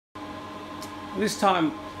This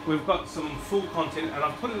time we've got some full content, and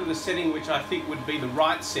I've put it at a setting which I think would be the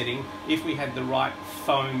right setting if we had the right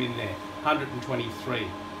foam in there, 123.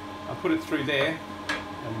 I put it through there,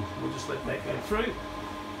 and we'll just let that go through.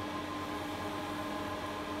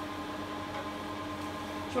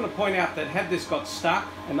 I just want to point out that had this got stuck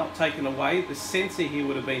and not taken away, the sensor here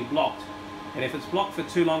would have been blocked. And if it's blocked for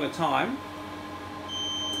too long a time,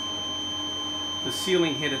 the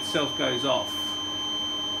sealing head itself goes off.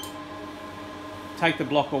 Take the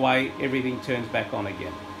block away, everything turns back on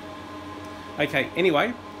again. Okay,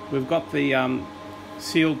 anyway, we've got the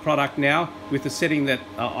sealed product now with the setting that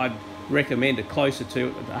I'd recommend it closer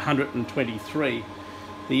to 123.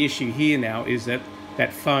 The issue here now is that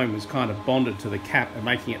that foam is kind of bonded to the cap and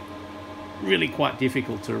making it really quite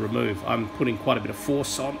difficult to remove. I'm putting quite a bit of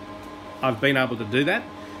force on. I've been able to do that.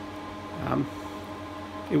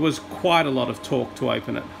 It was quite a lot of torque to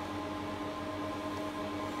open it.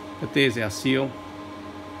 But there's our seal.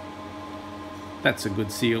 That's a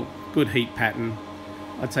good seal, good heat pattern.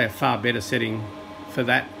 I'd say a far better setting for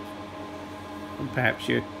that. And perhaps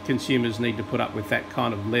your consumers need to put up with that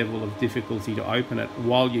kind of level of difficulty to open it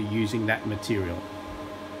while you're using that material.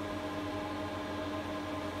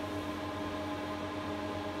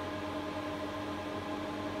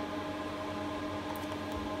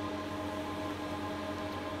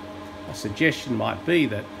 A suggestion might be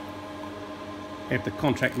that at the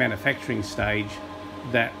contract manufacturing stage,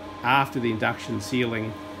 that after the induction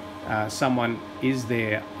sealing, someone is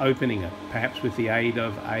there opening it, perhaps with the aid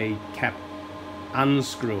of a cap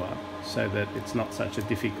unscrewer, so that it's not such a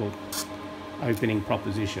difficult opening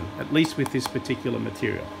proposition, at least with this particular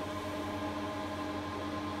material.